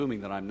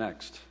Assuming that I'm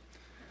next.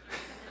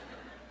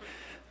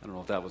 I don't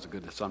know if that was a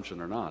good assumption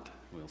or not.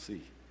 We'll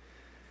see.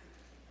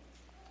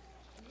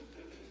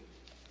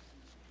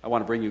 I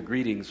want to bring you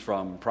greetings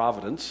from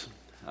Providence.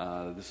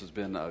 This has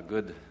been a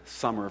good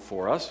summer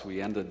for us.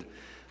 We ended,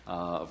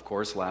 of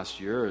course, last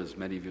year, as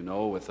many of you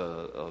know, with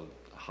a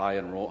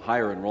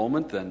higher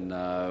enrollment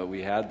than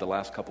we had the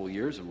last couple of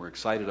years, and we're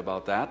excited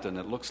about that. And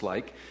it looks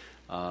like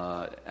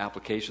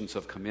applications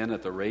have come in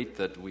at the rate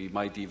that we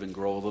might even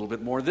grow a little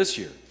bit more this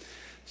year.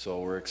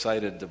 So we're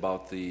excited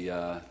about the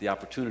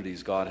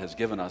opportunities God has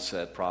given us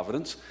at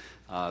Providence.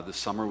 This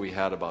summer we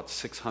had about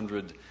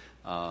 600,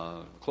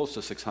 close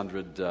to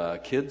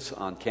 600 kids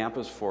on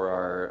campus for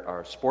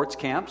our sports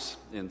camps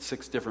in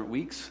 6 different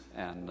weeks,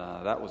 and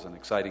that was an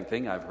exciting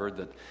thing. I've heard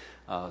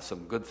that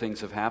some good things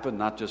have happened,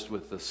 not just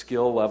with the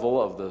skill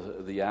level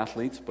of the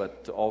athletes,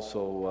 but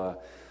also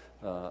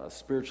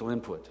spiritual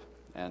input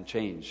and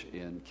change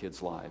in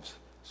kids' lives.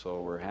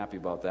 So we're happy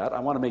about that. I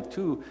want to make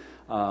 2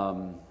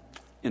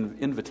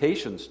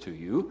 invitations to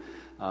you.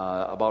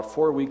 About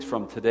 4 weeks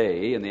from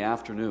today in the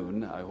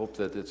afternoon, I hope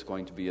that it's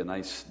going to be a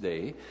nice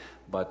day,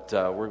 but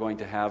we're going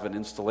to have an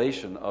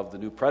installation of the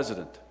new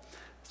president.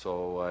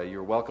 So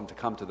you're welcome to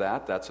come to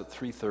that. That's at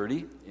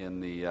 3:30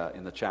 in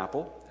the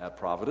chapel at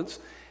Providence.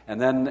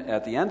 And then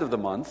at the end of the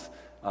month,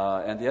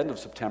 and the end of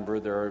September,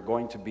 there are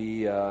going to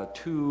be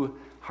 2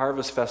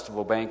 Harvest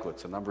Festival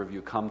banquets. A number of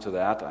you come to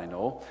that, I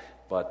know,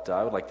 but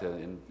I would like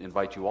to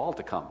invite you all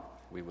to come.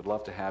 We would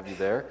love to have you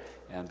there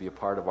and be a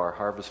part of our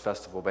Harvest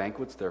Festival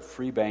banquets. They're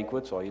free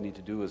banquets. All you need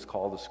to do is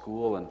call the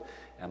school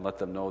and let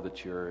them know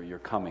that you're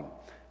coming.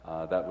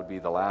 That would be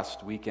the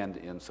last weekend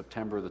in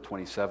September, the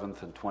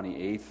 27th and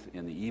 28th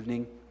in the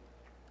evening.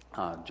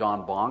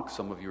 John Bonk,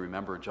 some of you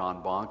remember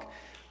John Bonk,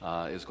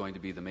 is going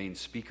to be the main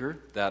speaker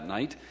that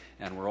night.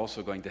 And we're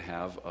also going to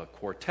have a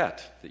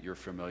quartet that you're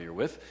familiar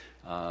with.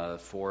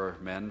 4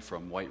 men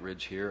from White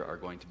Ridge here are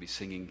going to be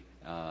singing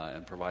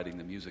and providing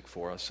the music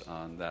for us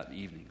on that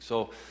evening.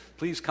 So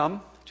please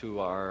come to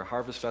our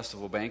Harvest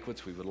Festival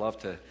banquets. We would love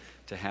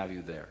to have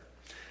you there.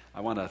 I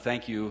want to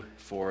thank you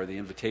for the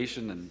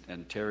invitation,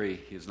 and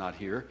Terry, he is not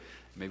here.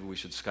 Maybe we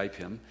should Skype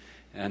him.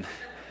 And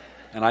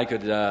I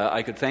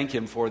could thank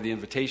him for the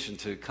invitation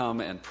to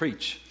come and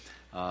preach.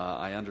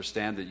 I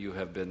understand that you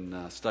have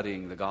been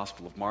studying the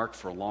Gospel of Mark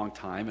for a long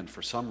time, and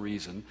for some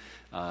reason,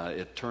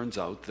 it turns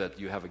out that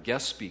you have a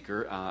guest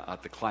speaker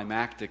at the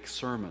climactic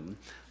sermon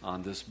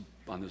on this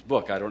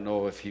book. I don't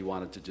know if he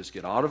wanted to just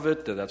get out of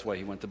it, that's why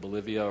he went to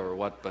Bolivia or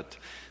what, but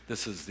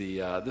this is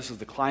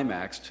the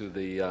climax to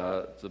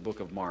the book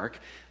of Mark.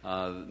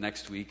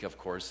 Next week, of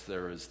course,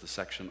 there is the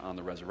section on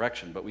the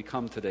resurrection, but we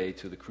come today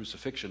to the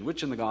crucifixion,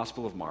 which in the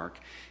Gospel of Mark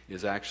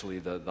is actually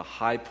the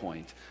high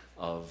point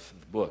of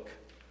the book.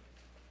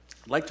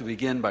 I'd like to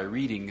begin by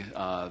reading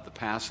the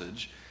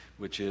passage,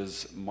 which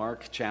is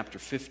Mark chapter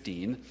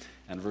 15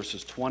 and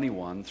verses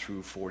 21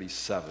 through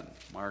 47.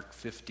 Mark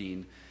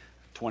 15,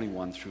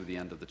 21 through the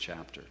end of the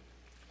chapter.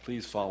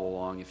 Please follow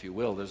along if you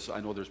will.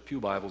 I know there's pew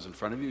Bibles in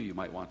front of you. You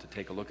might want to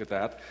take a look at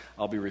that.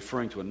 I'll be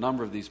referring to a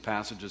number of these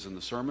passages in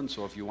the sermon,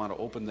 so if you want to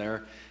open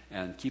there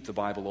and keep the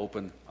Bible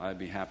open, I'd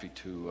be happy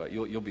to.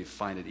 You'll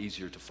find it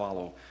easier to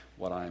follow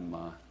what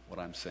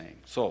I'm saying.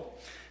 So,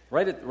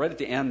 right at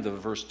the end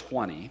of verse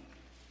 20.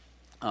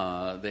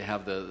 They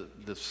have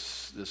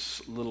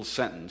this little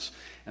sentence,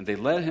 and they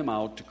led him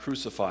out to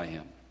crucify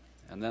him.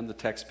 And then the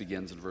text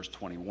begins in verse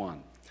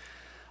 21.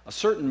 A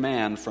certain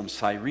man from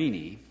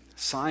Cyrene,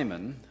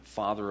 Simon,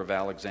 father of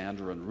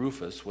Alexander and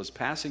Rufus, was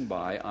passing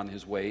by on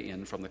his way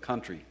in from the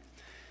country.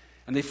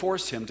 And they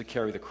forced him to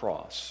carry the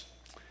cross.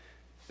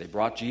 They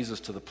brought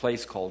Jesus to the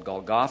place called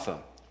Golgotha,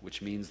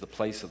 which means the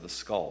place of the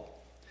skull.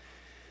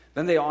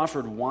 Then they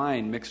offered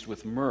wine mixed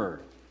with myrrh,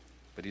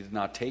 but he did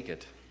not take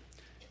it.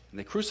 And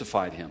they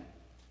crucified him.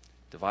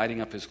 Dividing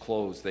up his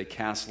clothes, they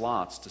cast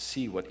lots to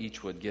see what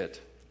each would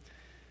get.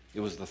 It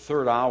was the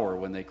 3rd hour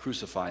when they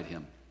crucified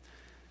him.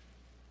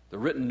 The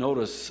written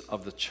notice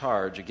of the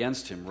charge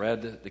against him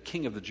read, "The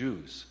King of the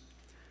Jews."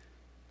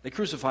 They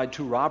crucified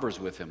 2 robbers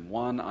with him,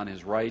 one on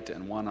his right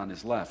and one on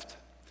his left.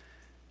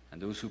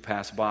 And those who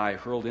passed by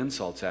hurled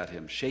insults at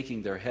him,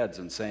 shaking their heads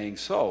and saying,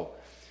 "So,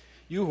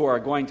 you who are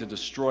going to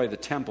destroy the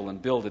temple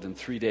and build it in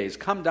 3 days,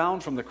 come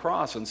down from the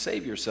cross and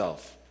save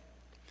yourself."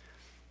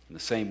 In the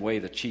same way,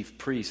 the chief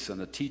priests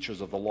and the teachers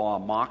of the law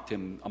mocked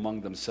him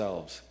among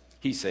themselves.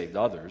 "He saved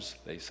others,"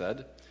 they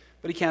said,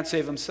 "but he can't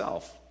save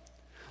himself.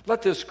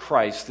 Let this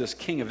Christ, this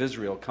King of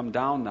Israel, come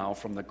down now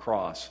from the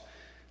cross,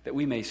 that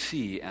we may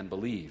see and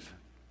believe."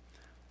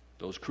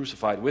 Those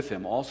crucified with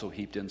him also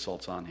heaped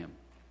insults on him.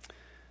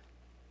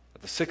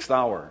 At the 6th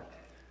hour,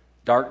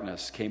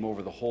 darkness came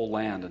over the whole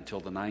land until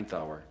the 9th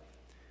hour.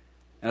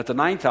 And at the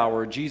 9th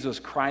hour, Jesus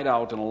cried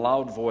out in a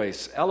loud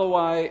voice,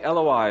 "Eloi,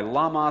 Eloi,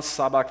 lama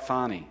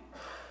sabachthani,"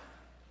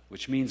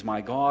 which means, my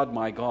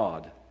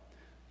God,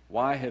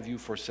 why have you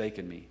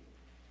forsaken me?"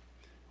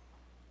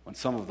 When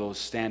some of those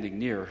standing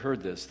near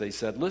heard this, they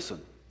said,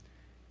 "Listen,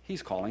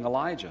 he's calling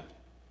Elijah."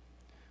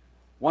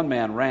 One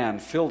man ran,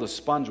 filled a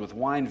sponge with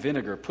wine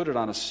vinegar, put it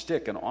on a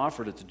stick, and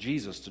offered it to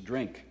Jesus to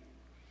drink.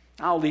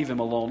 "I'll leave him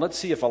alone. Let's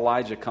see if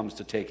Elijah comes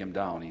to take him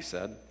down," he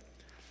said.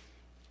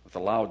 With a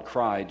loud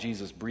cry,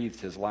 Jesus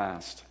breathed his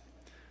last.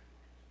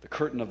 The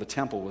curtain of the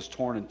temple was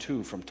torn in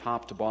two from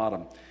top to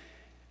bottom.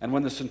 And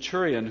when the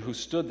centurion who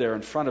stood there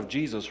in front of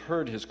Jesus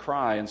heard his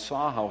cry and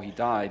saw how he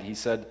died, he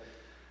said,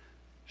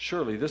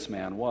 "Surely this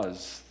man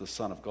was the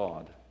Son of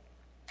God."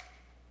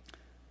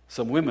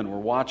 Some women were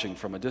watching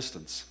from a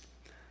distance.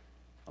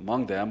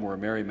 Among them were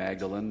Mary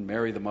Magdalene,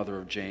 Mary the mother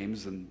of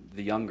James and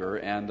the younger,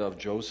 and of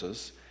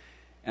Joseph,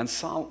 and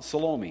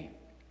Salome.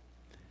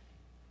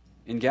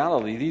 In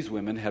Galilee, these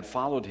women had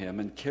followed him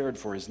and cared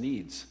for his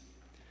needs.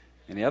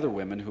 And the other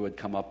women who had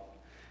come up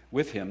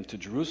with him to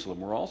Jerusalem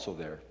were also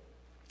there.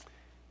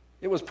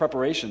 It was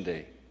preparation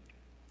day,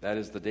 that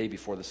is, the day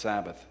before the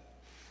Sabbath.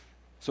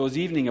 So as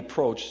evening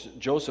approached,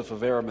 Joseph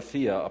of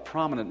Arimathea, a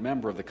prominent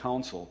member of the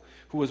council,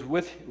 who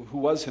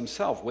was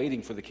himself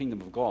waiting for the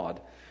kingdom of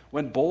God,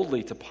 went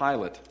boldly to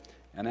Pilate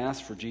and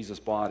asked for Jesus'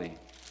 body.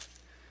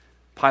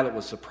 Pilate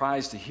was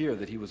surprised to hear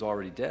that he was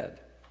already dead.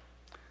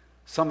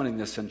 Summoning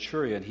the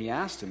centurion, he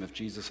asked him if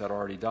Jesus had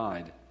already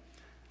died.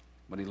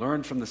 When he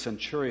learned from the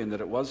centurion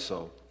that it was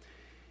so,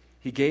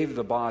 he gave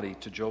the body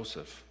to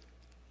Joseph.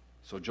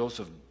 So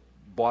Joseph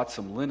bought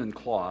some linen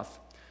cloth,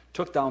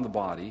 took down the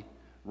body,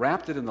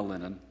 wrapped it in the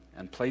linen,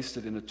 and placed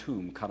it in a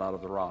tomb cut out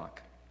of the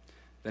rock.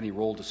 Then he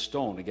rolled a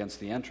stone against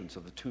the entrance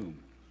of the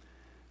tomb.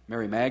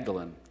 Mary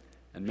Magdalene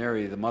and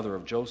Mary, the mother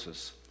of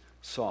Joseph,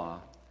 saw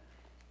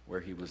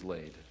where he was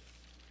laid.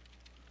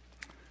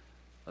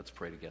 Let's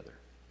pray together.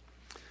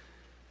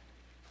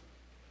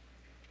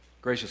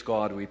 Gracious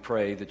God, we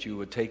pray that you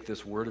would take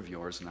this word of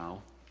yours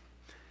now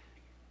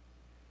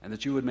and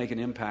that you would make an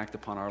impact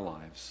upon our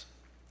lives.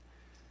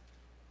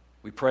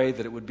 We pray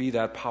that it would be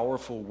that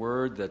powerful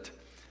word that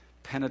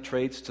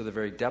penetrates to the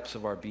very depths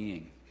of our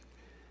being.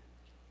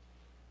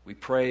 We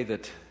pray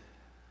that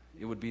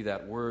it would be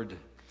that word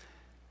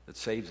that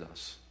saves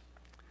us.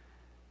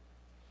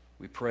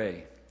 We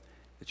pray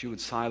that you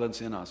would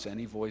silence in us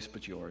any voice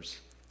but yours,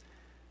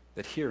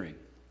 that hearing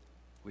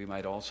we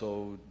might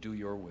also do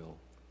your will.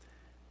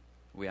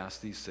 We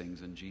ask these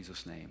things in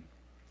Jesus' name.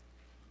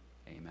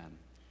 Amen.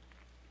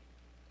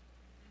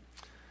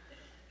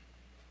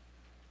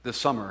 This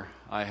summer,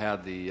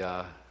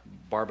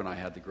 Barb and I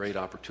had the great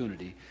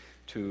opportunity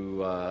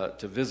to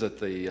visit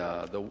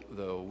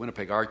the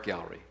Winnipeg Art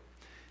Gallery,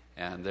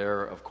 and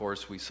there, of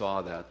course, we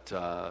saw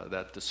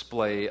that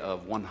display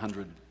of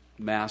 100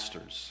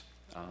 masters,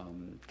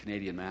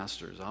 Canadian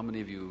masters. How many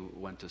of you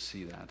went to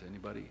see that?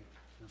 Anybody?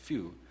 A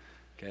few.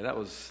 Okay,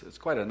 it's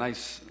quite a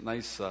nice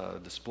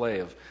display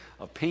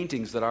of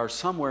paintings that are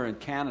somewhere in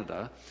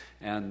Canada,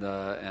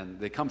 and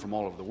they come from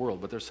all over the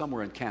world, but they're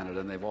somewhere in Canada,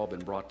 and they've all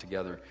been brought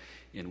together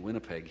in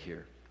Winnipeg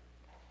here.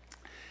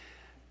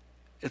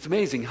 It's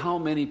amazing how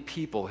many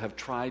people have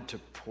tried to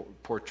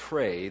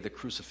portray the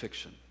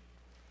crucifixion.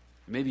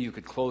 Maybe you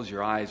could close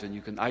your eyes,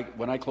 and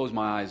when I close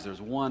my eyes, there's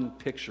one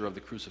picture of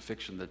the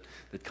crucifixion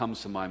that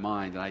comes to my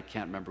mind, and I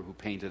can't remember who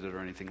painted it or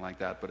anything like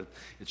that, but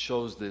it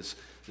shows this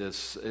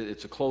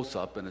it's a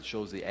close-up, and it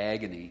shows the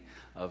agony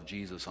of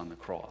Jesus on the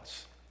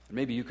cross. And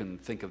maybe you can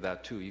think of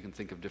that too. You can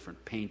think of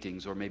different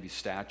paintings or maybe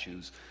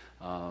statues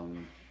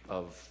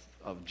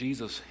of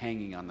Jesus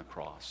hanging on the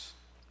cross.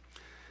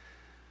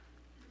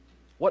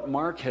 What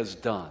Mark has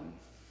done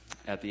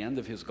at the end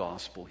of his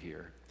gospel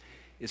here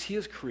is he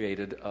has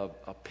created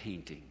a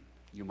painting,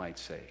 you might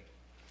say.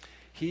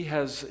 He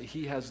has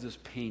this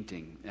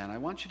painting, and I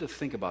want you to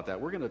think about that.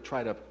 We're going to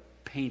try to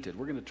paint it.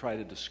 We're going to try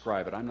to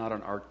describe it. I'm not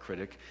an art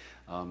critic.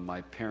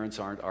 My parents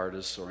aren't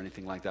artists or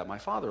anything like that. My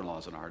father-in-law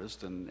is an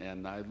artist,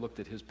 and I looked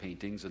at his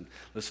paintings and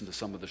listened to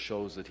some of the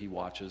shows that he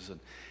watches.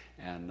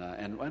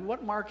 And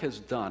what Mark has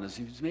done is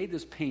he's made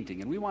this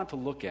painting, and we want to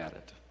look at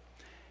it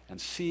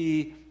and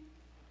see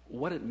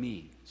what it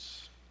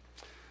means.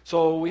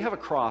 So we have a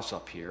cross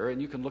up here,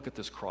 and you can look at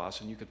this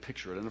cross and you can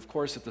picture it. And of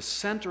course, at the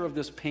center of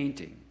this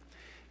painting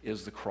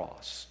is the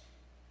cross.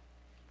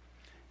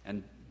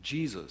 And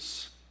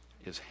Jesus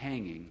is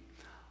hanging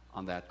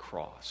on that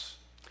cross.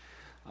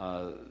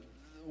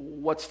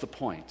 What's the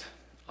point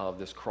of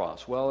this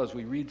cross? Well, as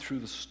we read through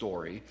the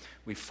story,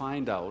 we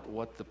find out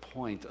what the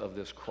point of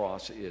this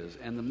cross is.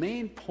 And the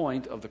main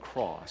point of the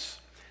cross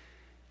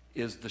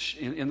is,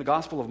 in the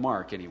Gospel of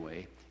Mark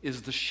anyway,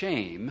 is the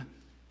shame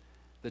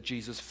that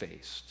Jesus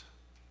faced.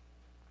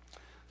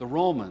 The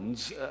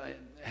Romans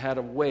had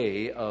a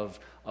way of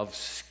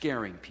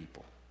scaring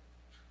people,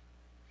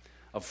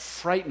 of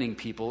frightening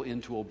people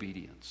into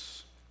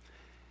obedience.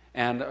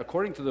 And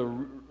according to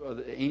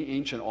the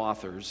ancient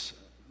authors,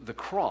 the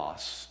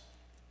cross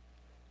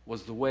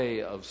was the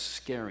way of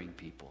scaring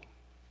people.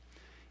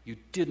 You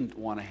didn't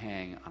want to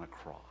hang on a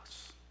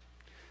cross.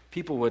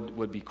 People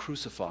would be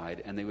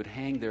crucified, and they would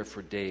hang there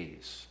for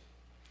days,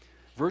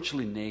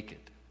 virtually naked.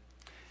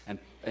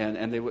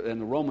 And the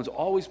Romans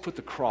always put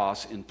the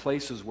cross in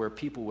places where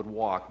people would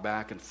walk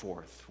back and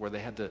forth, where they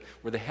had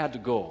to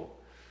go.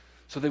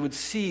 So they would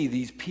see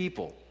these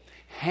people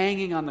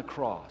hanging on the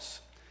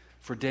cross,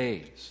 for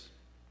days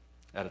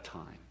at a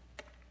time.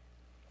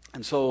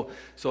 And so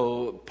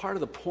part of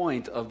the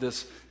point of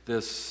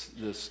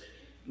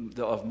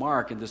of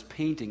Mark and this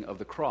painting of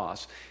the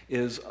cross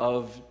is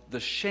of the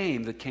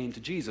shame that came to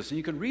Jesus. And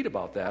you can read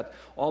about that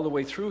all the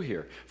way through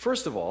here.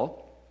 First of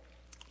all,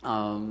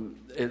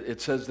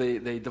 it says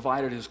they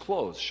divided his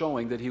clothes,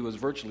 showing that he was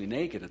virtually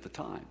naked at the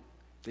time.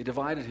 They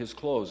divided his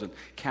clothes and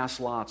cast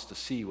lots to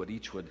see what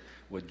each would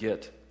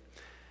get.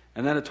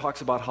 And then it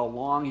talks about how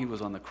long he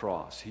was on the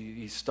cross.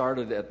 He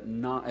started at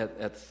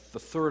the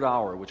third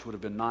hour, which would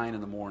have been 9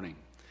 a.m.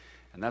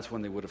 And that's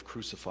when they would have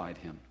crucified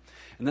him.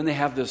 And then they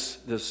have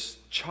this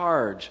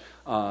charge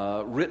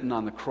written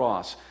on the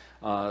cross,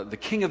 the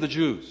King of the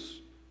Jews,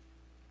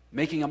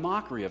 making a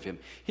mockery of him.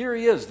 Here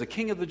he is, the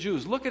King of the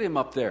Jews. Look at him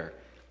up there.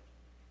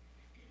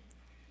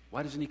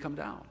 Why doesn't he come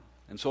down?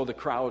 And so the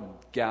crowd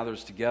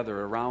gathers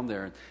together around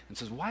there and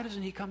says, why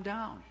doesn't he come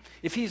down?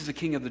 If he's the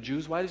King of the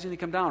Jews, why doesn't he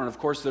come down? And of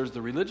course, there's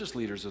the religious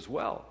leaders as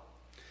well.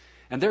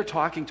 And they're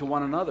talking to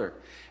one another.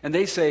 And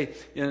they say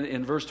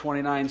in verse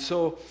 29, at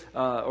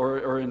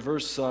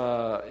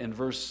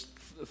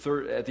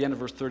the end of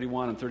verse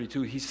 31 and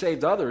 32, he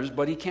saved others,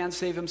 but he can't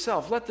save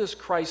himself. Let this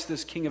Christ,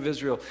 this King of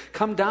Israel,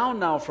 come down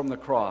now from the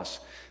cross,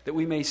 that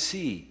we may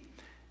see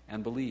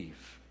and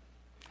believe.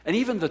 And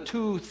even the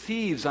two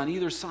thieves on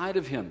either side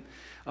of him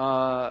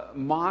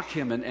mock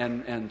him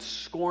and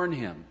scorn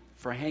him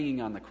for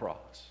hanging on the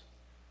cross.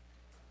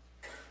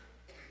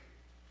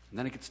 And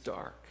then it gets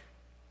dark.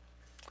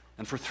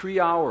 And for 3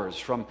 hours,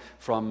 from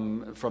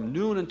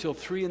noon until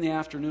 3 in the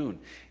afternoon,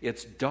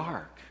 it's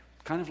dark.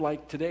 Kind of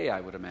like today, I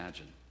would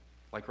imagine,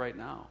 like right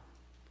now.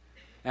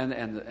 And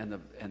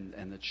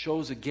it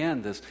shows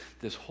again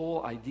this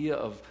whole idea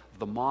of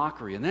the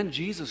mockery. And then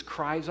Jesus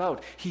cries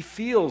out. He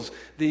feels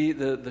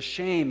the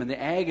shame and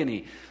the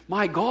agony.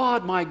 My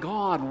God,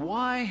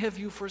 why have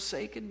you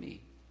forsaken me?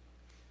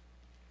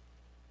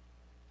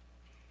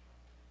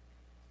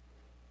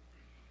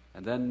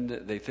 And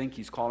then they think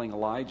he's calling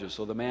Elijah.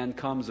 So the man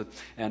comes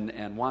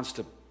and wants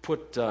to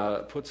put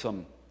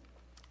some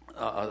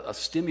a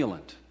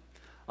stimulant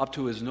up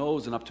to his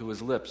nose and up to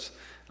his lips.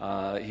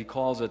 He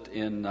calls it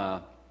in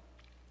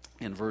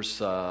verse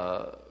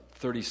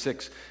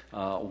 36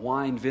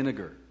 wine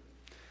vinegar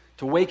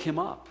to wake him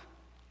up.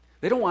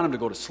 They don't want him to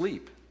go to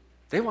sleep.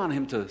 They want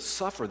him to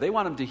suffer. They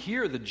want him to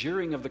hear the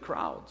jeering of the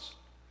crowds.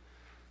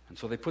 And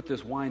so they put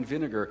this wine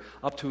vinegar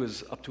up to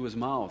his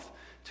mouth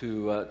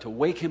to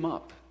wake him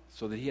up,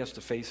 so that he has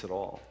to face it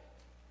all.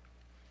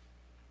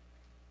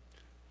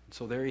 And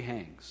so there he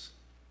hangs,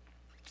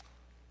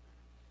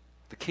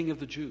 the King of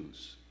the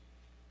Jews,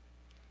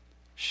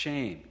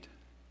 shamed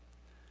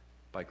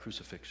by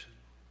crucifixion.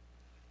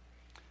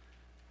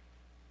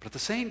 But at the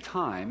same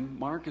time,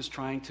 Mark is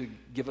trying to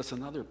give us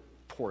another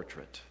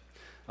portrait,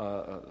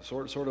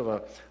 sort of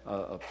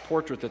a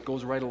portrait that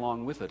goes right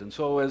along with it. And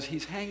so as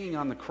he's hanging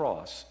on the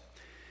cross,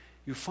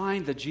 you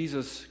find that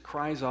Jesus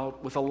cries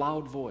out with a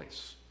loud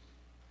voice.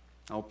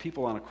 Now,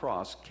 people on a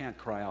cross can't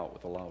cry out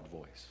with a loud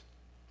voice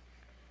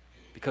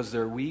because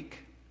they're weak,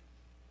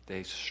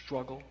 they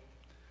struggle.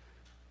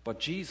 But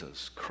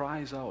Jesus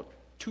cries out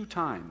 2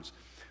 times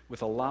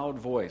with a loud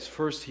voice.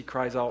 First, he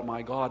cries out,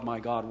 my God,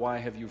 why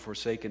have you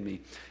forsaken me?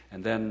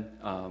 And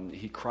then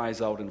he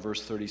cries out in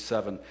verse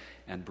 37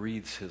 and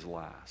breathes his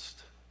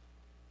last.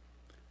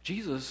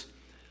 Jesus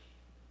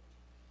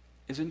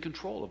is in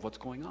control of what's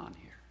going on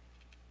here.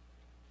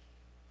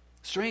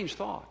 Strange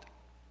thought.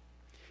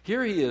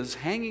 Here he is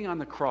hanging on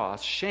the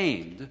cross,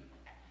 shamed,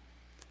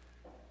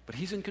 but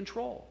he's in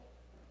control.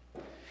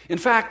 In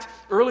fact,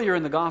 earlier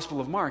in the Gospel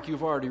of Mark,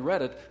 you've already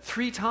read it,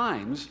 3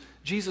 times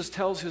Jesus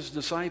tells his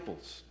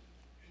disciples,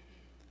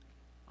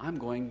 I'm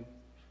going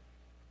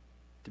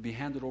to be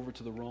handed over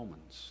to the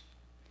Romans,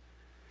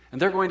 and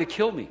they're going to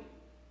kill me.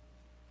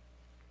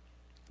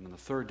 And on the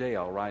 3rd day,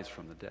 I'll rise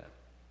from the dead.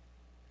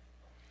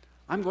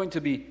 I'm going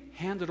to be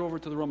handed over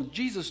to the Romans.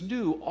 Jesus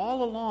knew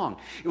all along.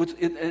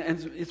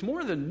 And it's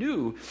more than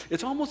knew.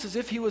 It's almost as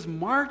if he was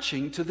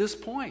marching to this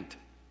point.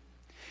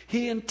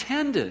 He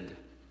intended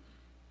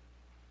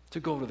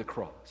to go to the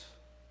cross.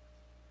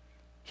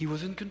 He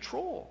was in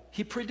control.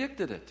 He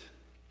predicted it.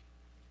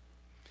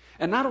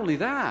 And not only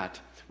that,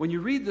 when you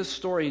read this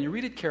story and you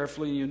read it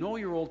carefully and you know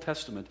your Old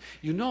Testament,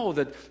 you know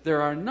that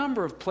there are a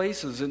number of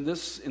places in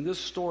this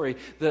story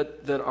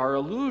that are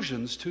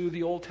allusions to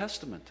the Old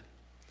Testament.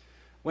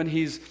 When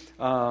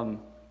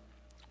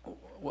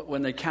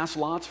when they cast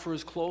lots for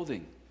his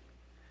clothing,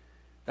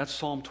 that's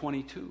Psalm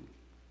 22.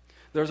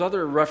 There's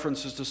other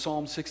references to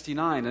Psalm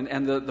 69,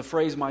 and the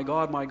phrase, my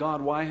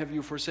God, why have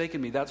you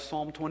forsaken me? That's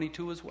Psalm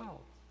 22 as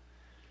well.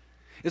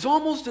 It's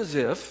almost as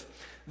if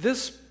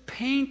this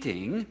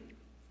painting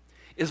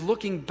is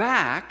looking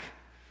back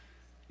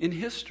in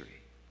history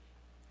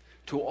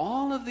to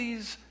all of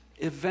these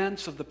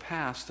events of the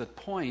past that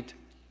point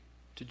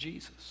to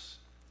Jesus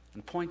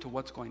and point to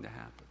what's going to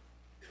happen.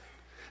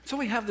 So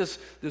we have this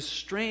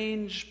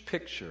strange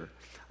picture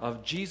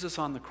of Jesus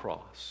on the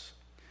cross.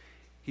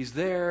 He's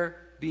there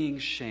being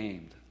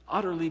shamed,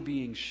 utterly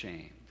being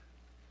shamed,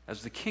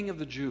 as the King of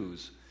the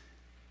Jews,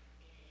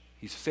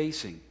 He's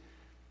facing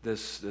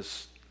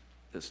this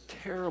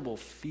terrible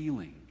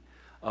feeling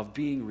of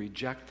being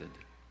rejected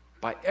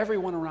by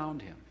everyone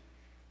around him.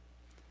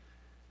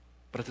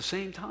 But at the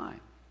same time,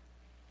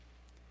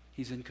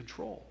 he's in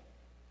control.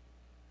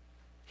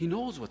 He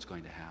knows what's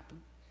going to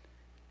happen,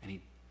 and he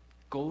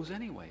goes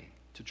anyway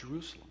to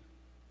Jerusalem.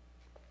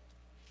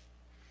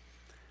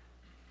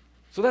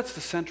 So that's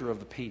the center of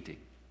the painting.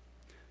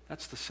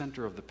 That's the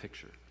center of the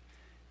picture,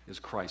 is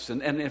Christ.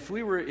 And if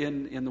we were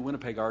in the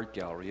Winnipeg Art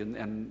Gallery,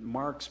 and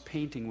Mark's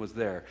painting was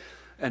there,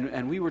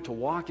 and we were to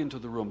walk into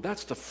the room,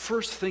 that's the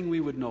first thing we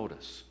would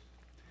notice,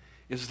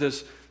 is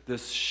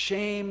this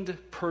shamed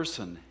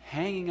person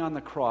hanging on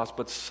the cross,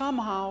 but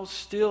somehow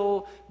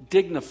still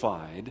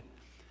dignified,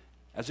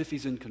 as if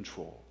he's in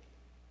control.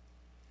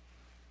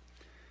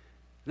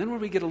 And then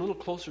when we get a little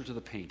closer to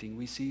the painting,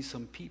 we see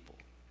some people.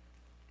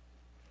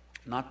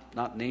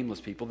 Not nameless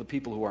people, the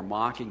people who are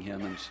mocking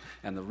him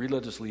and the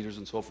religious leaders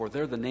and so forth.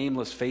 They're the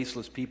nameless,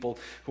 faceless people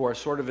who are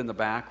sort of in the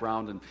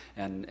background,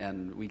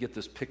 and we get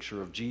this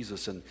picture of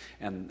Jesus and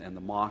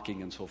the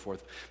mocking and so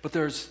forth. But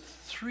there's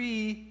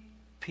three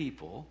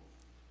people,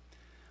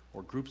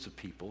 or groups of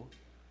people,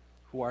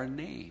 who are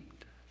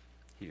named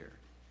here.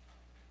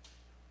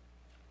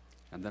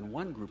 And then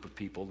one group of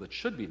people that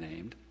should be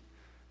named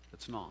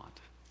that's not.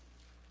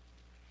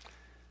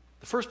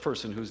 The first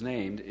person who's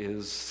named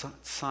is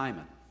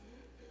Simon.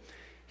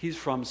 He's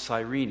from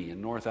Cyrene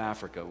in North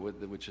Africa,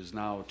 which is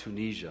now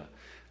Tunisia,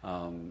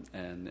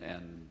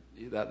 and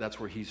that's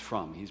where he's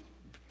from. He's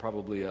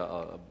probably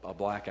a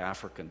black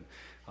African,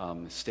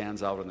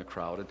 stands out in the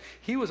crowd. And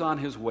he was on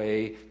his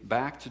way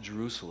back to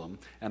Jerusalem,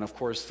 and of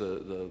course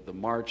the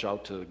march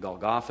out to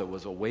Golgotha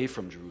was away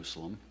from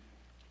Jerusalem.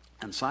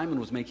 And Simon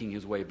was making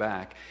his way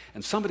back,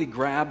 and somebody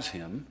grabs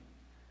him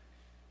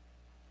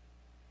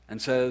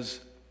and says,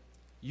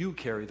 "You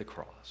carry the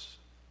cross."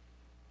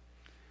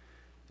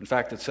 In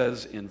fact, it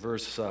says in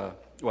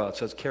it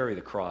says carry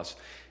the cross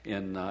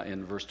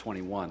in verse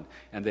 21.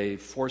 And they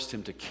forced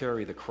him to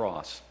carry the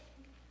cross.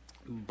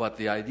 But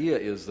the idea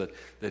is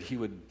that he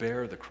would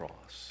bear the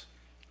cross.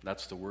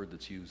 That's the word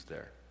that's used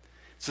there.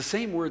 It's the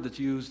same word that's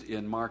used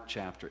in Mark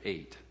chapter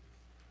 8.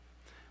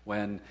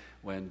 When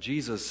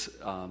Jesus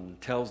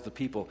tells the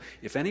people,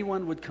 if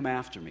anyone would come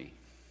after me,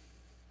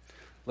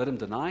 let him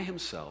deny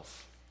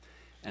himself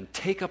and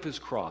take up his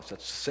cross.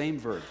 That's the same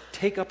verb.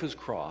 Take up his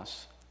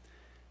cross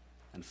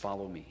and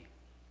follow me.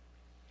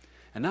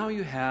 And now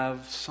you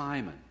have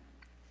Simon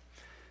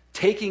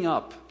taking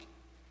up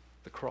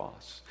the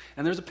cross.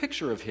 And there's a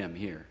picture of him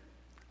here.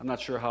 I'm not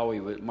sure how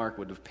Mark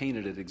would have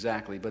painted it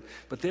exactly, but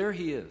there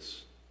he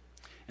is.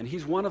 And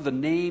he's one of the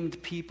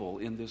named people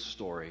in this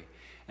story.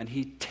 And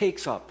he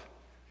takes up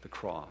the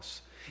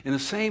cross. In the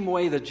same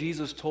way that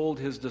Jesus told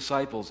his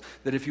disciples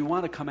that if you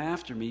want to come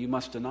after me, you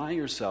must deny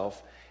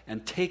yourself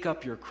and take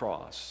up your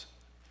cross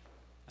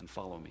and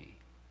follow me.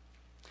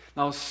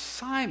 Now,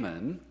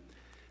 Simon,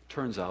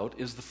 turns out,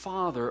 is the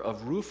father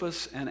of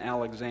Rufus and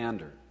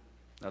Alexander.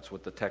 That's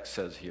what the text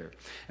says here.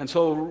 And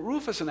so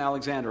Rufus and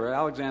Alexander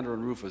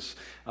and Rufus,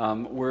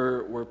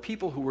 were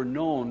people who were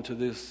known to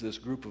this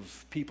group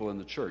of people in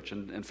the church.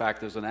 And in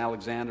fact, there's an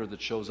Alexander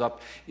that shows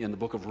up in the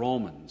book of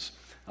Romans,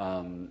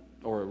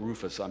 or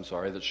Rufus,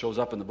 that shows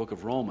up in the book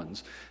of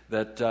Romans,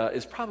 that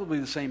is probably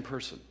the same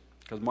person.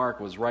 Because Mark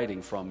was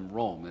writing from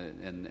Rome,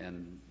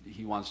 and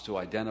he wants to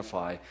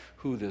identify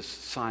who this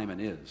Simon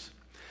is.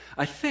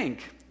 I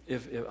think,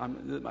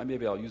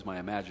 maybe I'll use my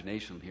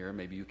imagination here,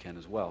 maybe you can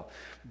as well,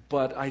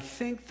 but I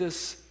think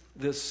this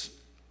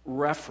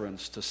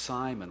reference to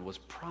Simon was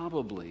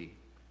probably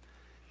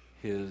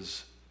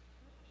his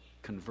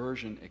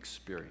conversion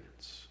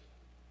experience.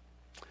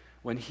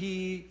 When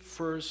he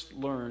first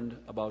learned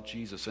about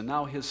Jesus, and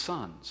now his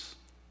sons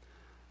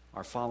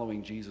are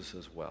following Jesus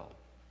as well.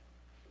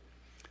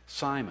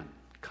 Simon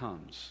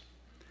comes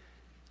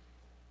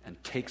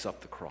and takes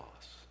up the cross.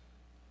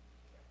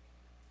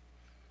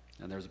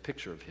 And there's a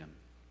picture of him.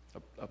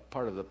 A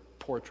part of the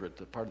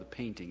portrait, a part of the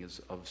painting is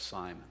of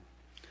Simon.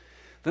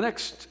 The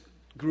next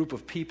group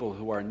of people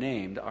who are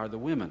named are the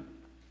women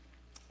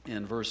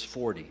in verse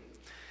 40.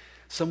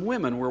 Some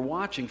women were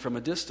watching from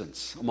a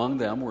distance. Among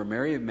them were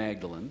Mary of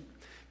Magdalene,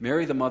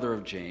 Mary the mother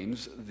of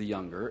James the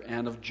younger,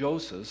 and of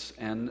Joseph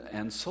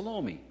and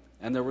Salome.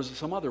 And there was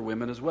some other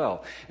women as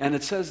well. And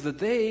it says that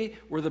they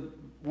were the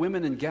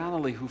women in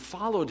Galilee who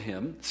followed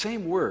him,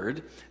 same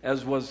word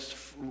as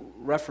was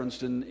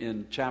referenced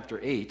in chapter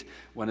 8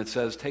 when it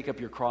says, take up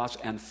your cross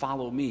and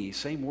follow me.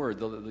 Same word.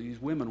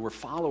 These women were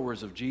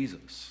followers of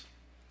Jesus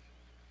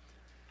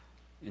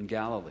in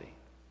Galilee.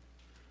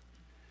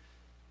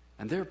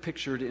 And they're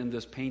pictured in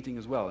this painting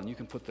as well. And you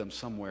can put them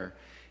somewhere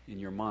in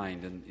your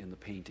mind in the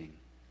painting.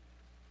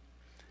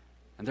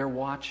 And they're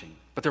watching.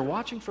 But they're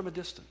watching from a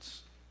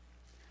distance.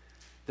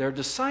 They're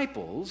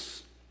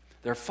disciples,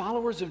 they're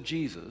followers of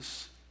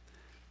Jesus,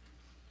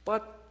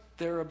 but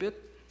they're a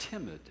bit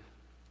timid.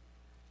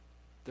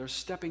 They're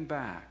stepping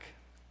back.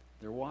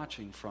 They're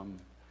watching from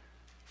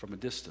a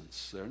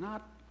distance. They're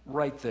not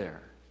right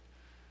there.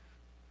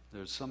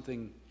 There's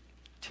something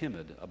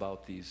timid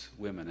about these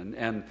women.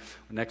 And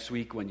next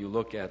week, when you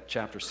look at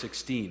chapter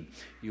 16,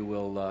 you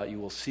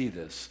will see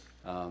this.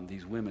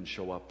 These women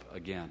show up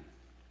again.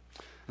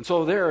 And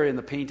so there in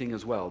the painting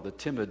as well, the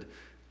timid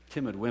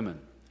women,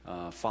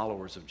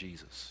 followers of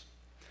Jesus.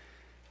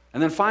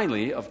 And then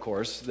finally, of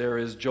course, there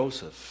is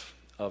Joseph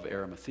of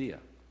Arimathea.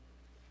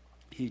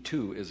 He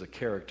too is a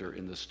character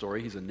in this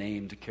story. He's a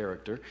named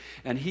character.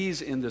 And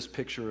he's in this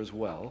picture as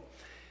well.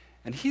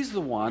 And he's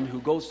the one who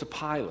goes to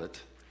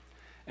Pilate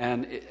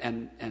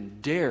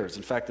and dares.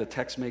 In fact, the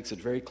text makes it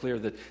very clear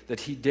that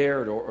he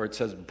dared, or it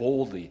says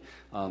boldly.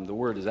 The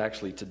word is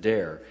actually to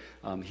dare.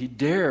 He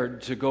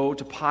dared to go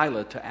to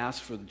Pilate to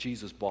ask for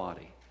Jesus'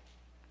 body.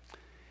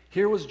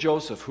 Here was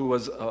Joseph, who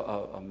was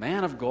a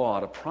man of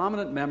God, a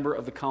prominent member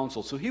of the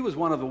council. So he was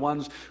one of the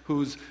ones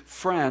whose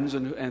friends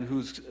and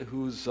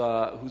whose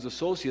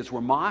associates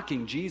were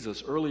mocking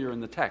Jesus earlier in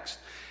the text.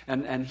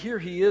 And here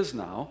he is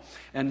now,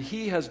 and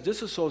he has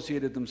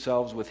disassociated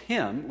themselves with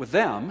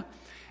them,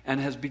 and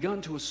has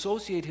begun to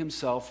associate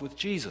himself with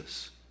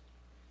Jesus.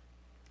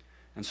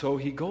 And so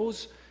he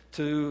goes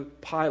to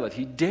Pilate.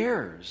 He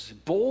dares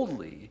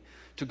boldly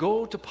to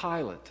go to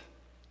Pilate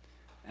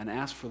and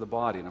ask for the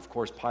body. And of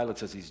course, Pilate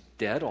says he's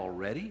dead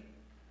already.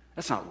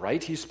 That's not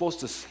right. He's supposed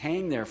to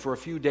hang there for a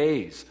few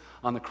days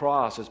on the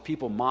cross as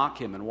people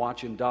mock him and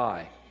watch him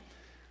die.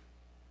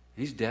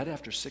 He's dead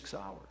after 6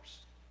 hours.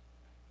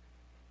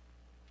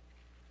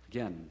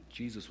 Again,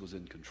 Jesus was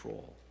in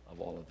control of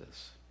all of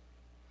this.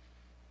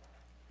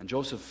 And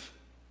Joseph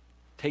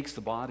takes the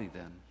body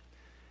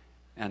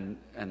then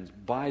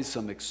and buys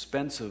some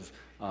expensive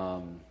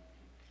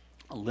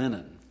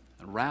linen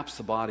and wraps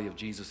the body of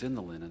Jesus in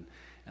the linen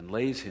and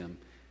lays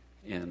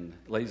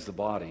the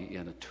body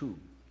in a tomb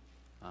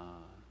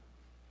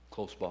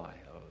close by,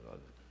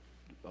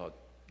 a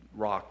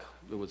rock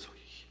that was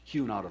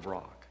hewn out of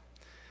rock.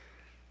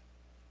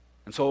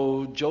 And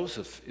so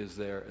Joseph is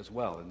there as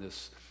well in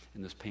this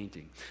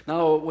painting.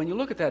 Now, when you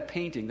look at that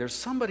painting, there's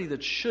somebody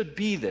that should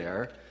be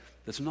there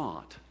that's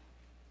not.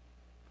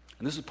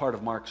 And this is part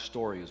of Mark's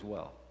story as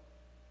well.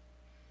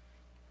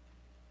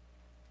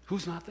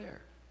 Who's not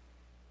there?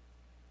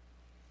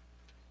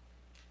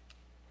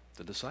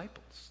 The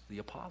disciples, the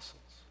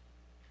apostles.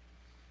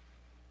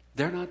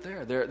 They're not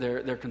there.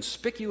 They're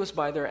conspicuous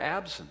by their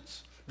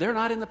absence. They're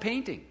not in the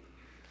painting.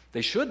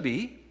 They should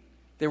be.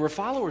 They were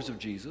followers of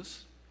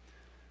Jesus.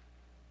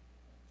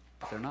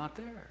 But they're not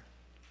there.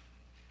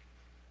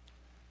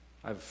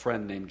 I have a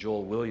friend named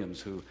Joel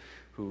Williams who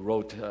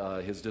wrote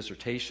his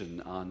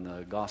dissertation on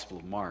the Gospel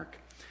of Mark.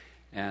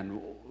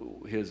 And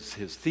his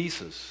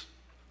thesis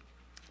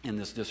in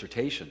this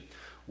dissertation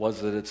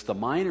was that it's the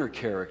minor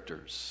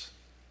characters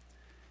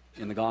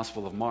in the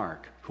Gospel of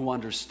Mark who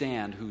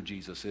understand who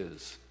Jesus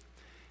is.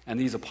 And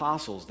these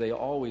apostles, they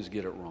always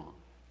get it wrong.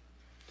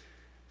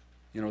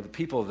 You know, the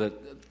people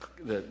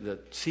that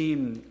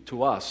seem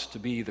to us to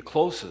be the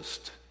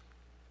closest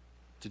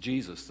to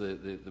Jesus,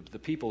 the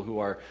people who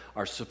are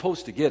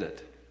supposed to get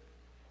it,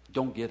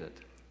 don't get it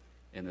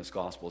in this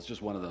gospel. It's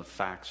just one of the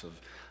facts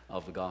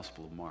of the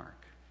Gospel of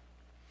Mark.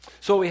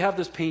 So we have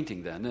this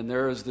painting then, and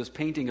there is this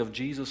painting of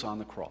Jesus on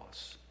the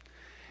cross.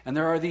 And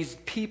there are these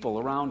people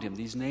around him,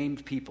 these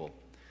named people.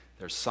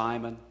 There's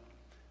Simon,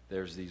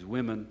 there's these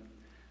women,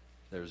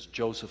 there's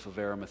Joseph of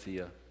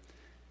Arimathea,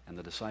 and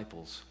the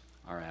disciples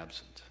are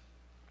absent.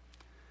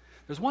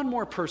 There's one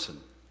more person.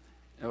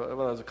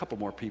 Well, there's a couple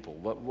more people,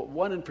 but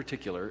one in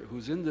particular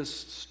who's in this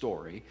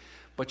story,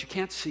 but you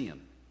can't see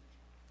him.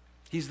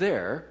 He's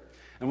there,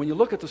 and when you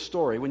look at the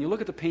story, when you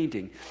look at the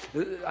painting,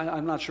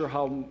 I'm not sure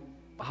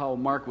how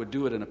Mark would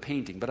do it in a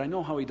painting, but I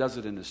know how he does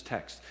it in his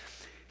text.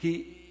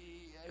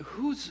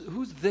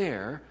 Who's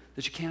there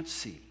that you can't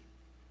see?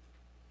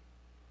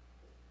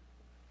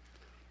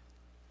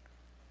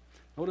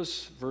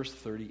 Notice verse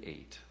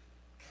 38.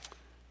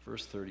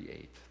 Verse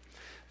 38.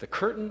 The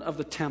curtain of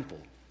the temple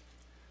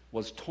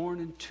was torn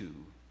in two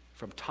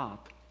from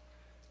top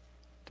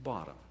to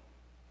bottom.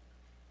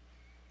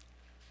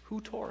 Who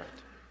tore it?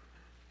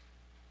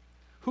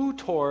 Who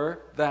tore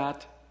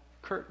that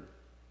curtain?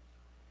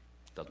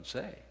 Doesn't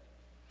say.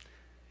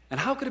 And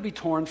how could it be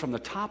torn from the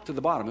top to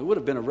the bottom? It would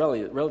have been a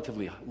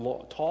relatively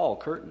tall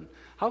curtain.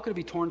 How could it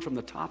be torn from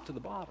the top to the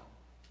bottom?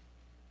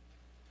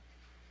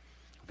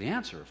 The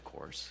answer, of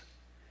course,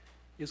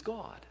 is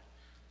God.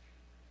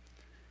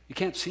 You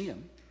can't see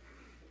him,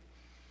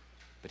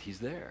 but he's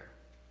there.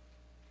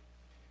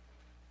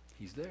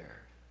 He's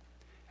there.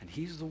 And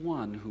he's the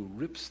one who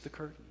rips the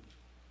curtain.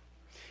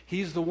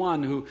 He's the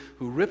one who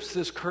rips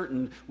this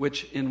curtain,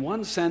 which in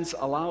one sense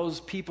allows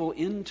people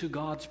into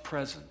God's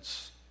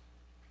presence.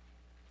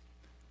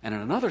 And in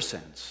another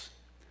sense,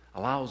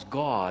 allows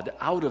God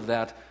out of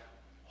that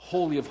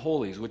Holy of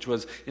Holies, which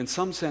was in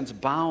some sense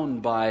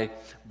bound by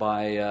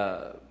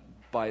the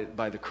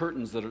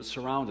curtains that are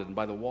surrounded and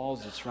by the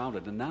walls that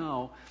surrounded. And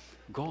now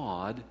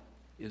God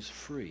is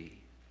free.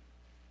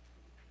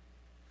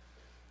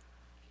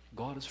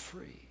 God is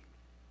free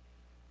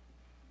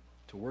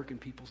to work in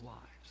people's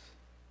lives.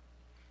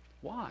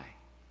 Why?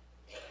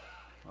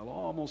 Well,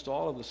 almost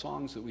all of the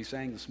songs that we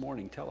sang this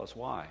morning tell us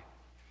why.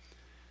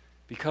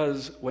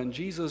 Because when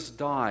Jesus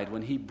died,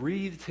 when he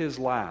breathed his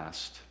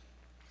last,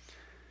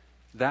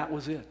 that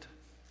was it.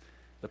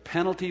 The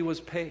penalty was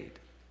paid.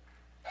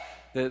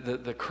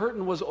 The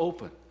curtain was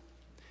open.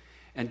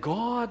 And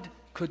God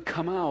could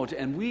come out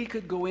and we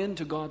could go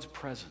into God's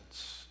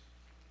presence.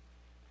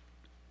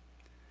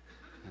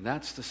 And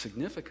that's the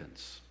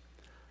significance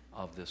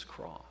of this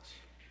cross.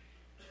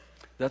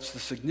 That's the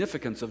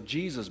significance of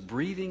Jesus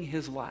breathing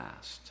his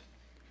last.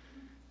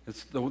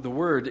 It's the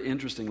word,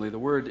 interestingly, the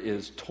word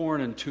is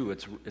torn in two.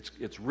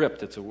 It's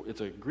ripped.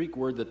 It's a Greek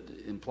word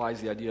that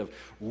implies the idea of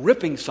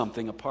ripping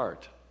something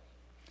apart.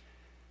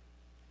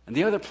 And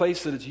the other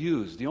place that it's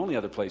used, the only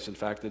other place, in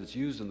fact, that it's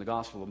used in the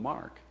Gospel of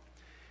Mark,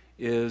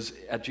 is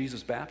at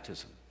Jesus'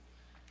 baptism.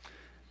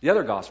 The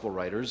other gospel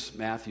writers,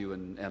 Matthew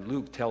and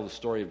Luke, tell the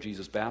story of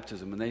Jesus'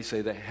 baptism, and they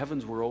say the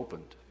heavens were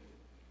opened.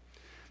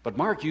 But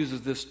Mark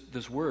uses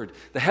this word.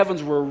 The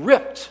heavens were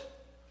ripped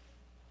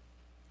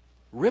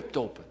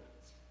open.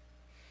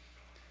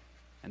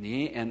 And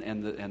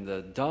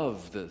the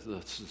dove,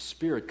 the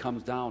Spirit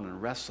comes down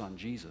and rests on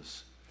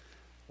Jesus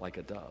like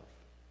a dove.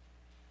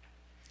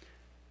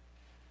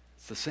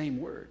 It's the same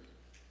word.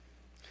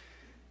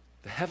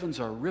 The heavens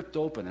are ripped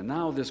open, and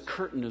now this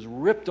curtain is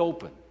ripped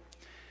open.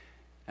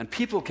 And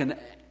people can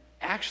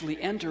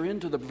actually enter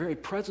into the very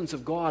presence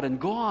of God, and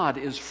God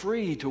is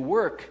free to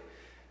work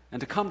and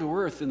to come to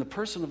earth in the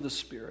person of the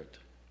Spirit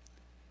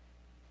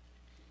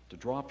to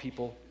draw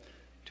people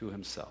to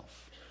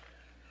himself.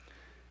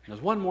 And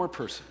there's one more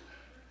person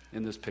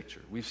in this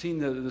picture. We've seen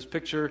this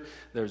picture.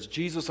 There's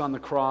Jesus on the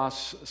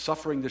cross,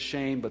 suffering the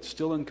shame, but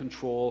still in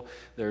control.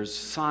 There's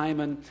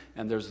Simon,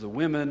 and there's the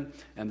women,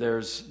 and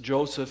there's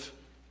Joseph.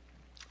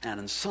 And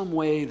in some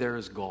way, there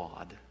is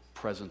God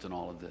present in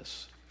all of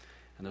this.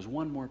 And there's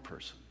one more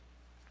person.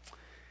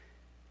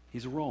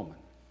 He's a Roman.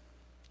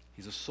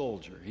 He's a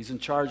soldier. He's in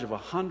charge of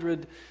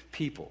 100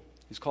 people.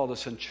 He's called a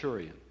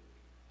centurion.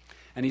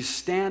 And he's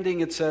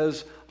standing, it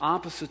says,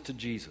 opposite to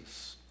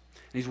Jesus.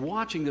 And he's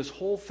watching this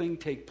whole thing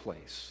take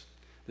place,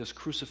 this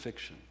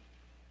crucifixion.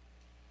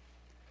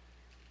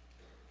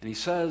 And he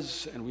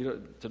says,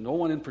 to no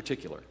one in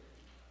particular,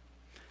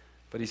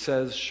 but he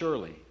says,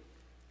 surely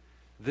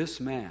this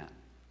man,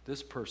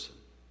 this person,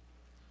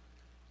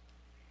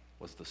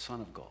 was the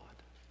Son of God.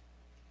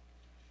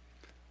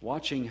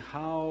 Watching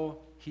how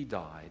he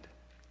died,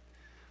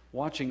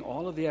 watching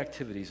all of the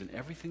activities and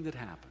everything that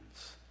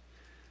happens,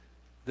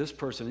 this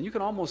person, and you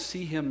can almost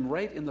see him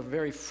right in the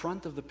very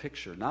front of the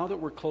picture. Now that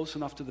we're close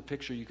enough to the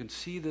picture, you can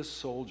see this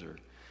soldier,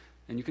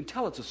 and you can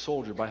tell it's a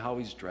soldier by how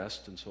he's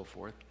dressed and so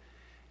forth.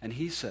 And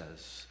he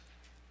says,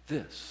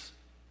 this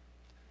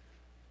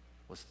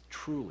was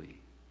truly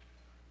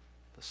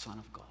the Son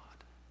of God.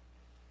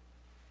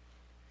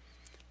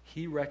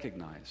 He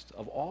recognized,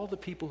 of all the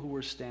people who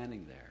were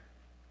standing there,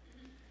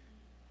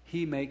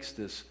 he makes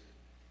this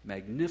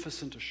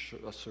magnificent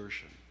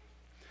assertion.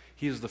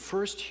 He is the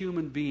first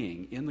human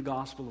being in the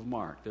Gospel of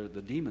Mark. The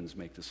demons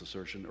make this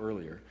assertion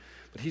earlier.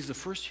 But he's the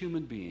first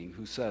human being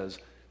who says,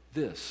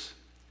 this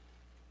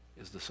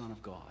is the Son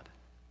of God.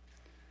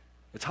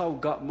 It's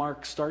how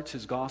Mark starts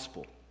his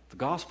Gospel. The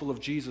Gospel of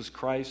Jesus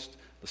Christ,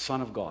 the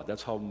Son of God.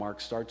 That's how Mark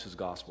starts his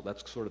Gospel.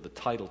 That's sort of the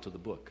title to the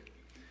book.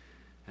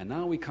 And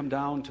now we come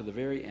down to the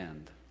very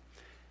end.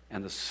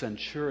 And the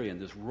centurion,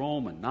 this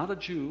Roman, not a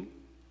Jew,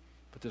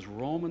 but this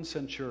Roman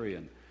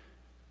centurion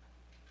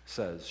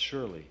says,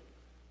 surely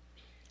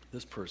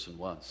this person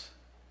was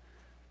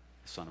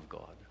the Son of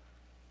God.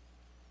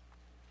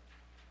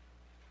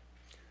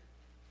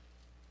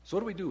 So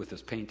what do we do with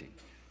this painting?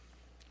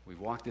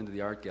 We've walked into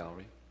the art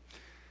gallery.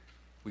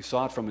 We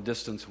saw it from a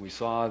distance. We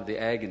saw the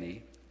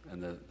agony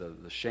and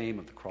the shame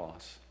of the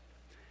cross.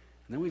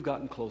 And then we've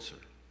gotten closer.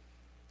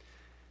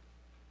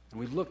 And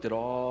we've looked at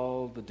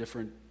all the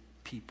different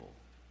people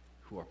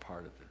who are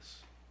part of this.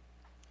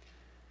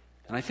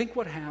 And I think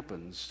what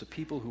happens to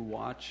people who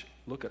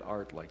look at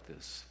art like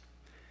this,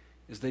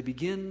 is they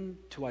begin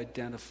to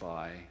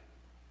identify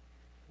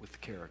with the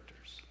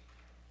characters.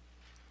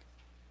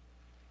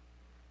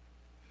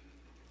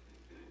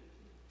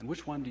 And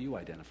which one do you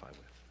identify with?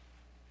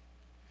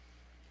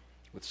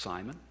 With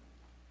Simon?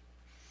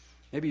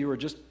 Maybe you're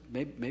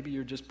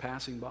just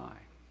passing by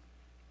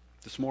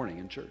this morning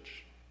in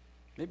church.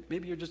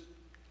 Maybe you just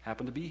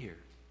happen to be here.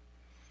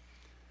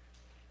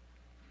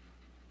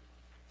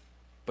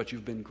 But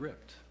you've been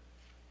gripped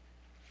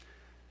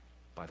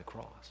by the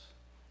cross.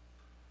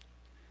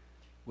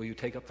 Will you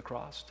take up the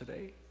cross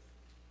today?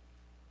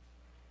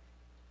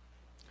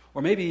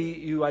 Or maybe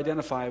you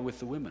identify with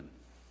the women.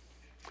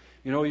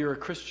 You know, you're a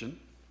Christian.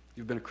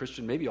 You've been a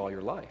Christian maybe all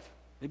your life.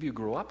 Maybe you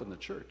grew up in the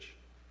church.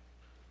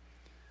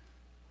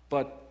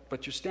 But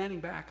you're standing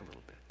back a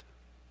little bit.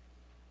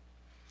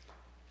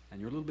 And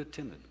you're a little bit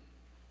timid.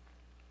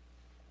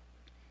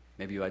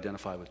 Maybe you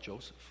identify with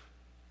Joseph.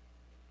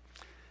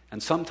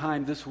 And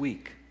sometime this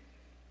week,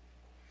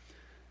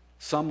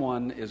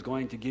 someone is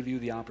going to give you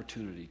the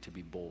opportunity to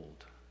be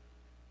bold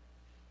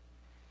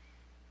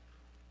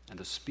and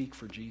to speak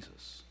for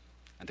Jesus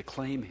and to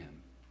claim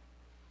him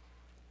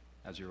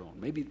as your own.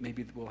 Maybe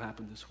it will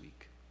happen this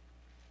week.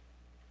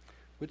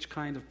 Which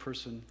kind of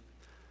person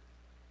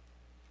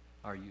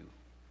are you?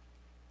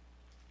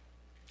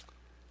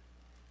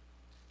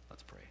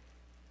 Let's pray.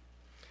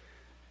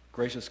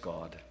 Gracious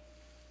God,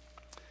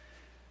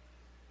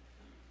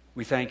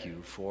 we thank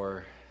you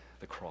for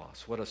the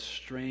cross. What a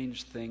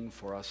strange thing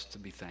for us to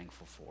be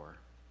thankful for.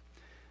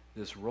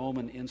 This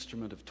Roman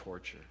instrument of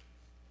torture,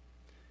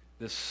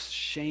 this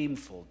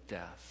shameful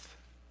death.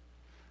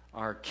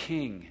 Our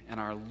King and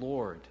our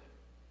Lord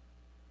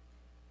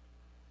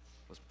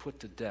was put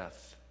to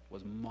death,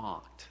 was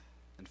mocked,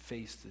 and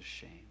faced this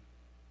shame.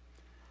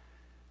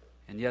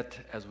 And yet,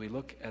 as we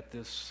look at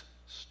this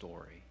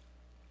story,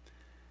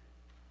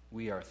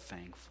 we are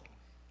thankful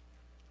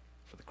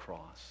for the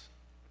cross.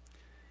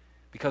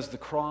 Because the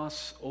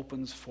cross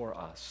opens for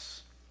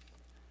us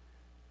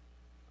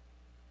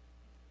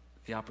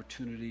the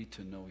opportunity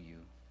to know you.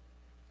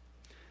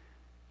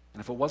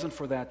 And if it wasn't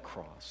for that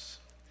cross,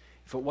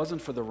 if it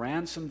wasn't for the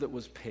ransom that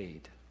was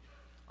paid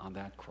on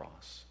that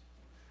cross,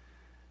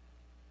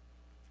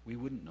 we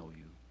wouldn't know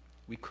you.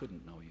 We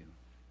couldn't know you.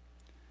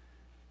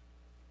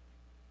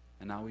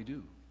 And now we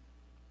do.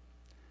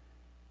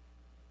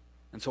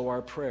 And so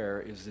our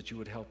prayer is that you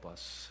would help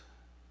us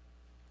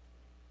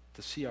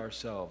to see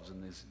ourselves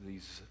in this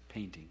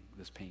painting,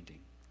 this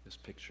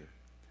picture,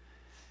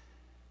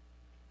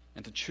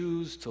 and to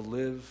choose to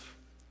live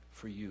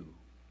for you,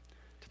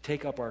 to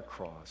take up our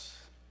cross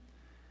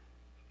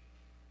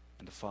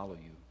and to follow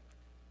you.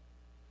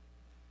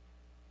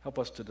 Help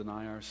us to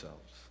deny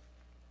ourselves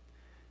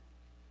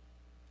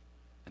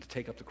and to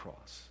take up the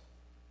cross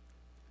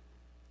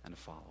and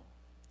to follow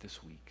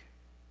this week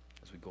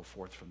as we go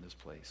forth from this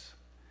place.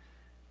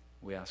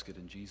 We ask it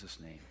in Jesus'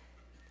 name.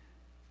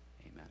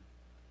 Amen.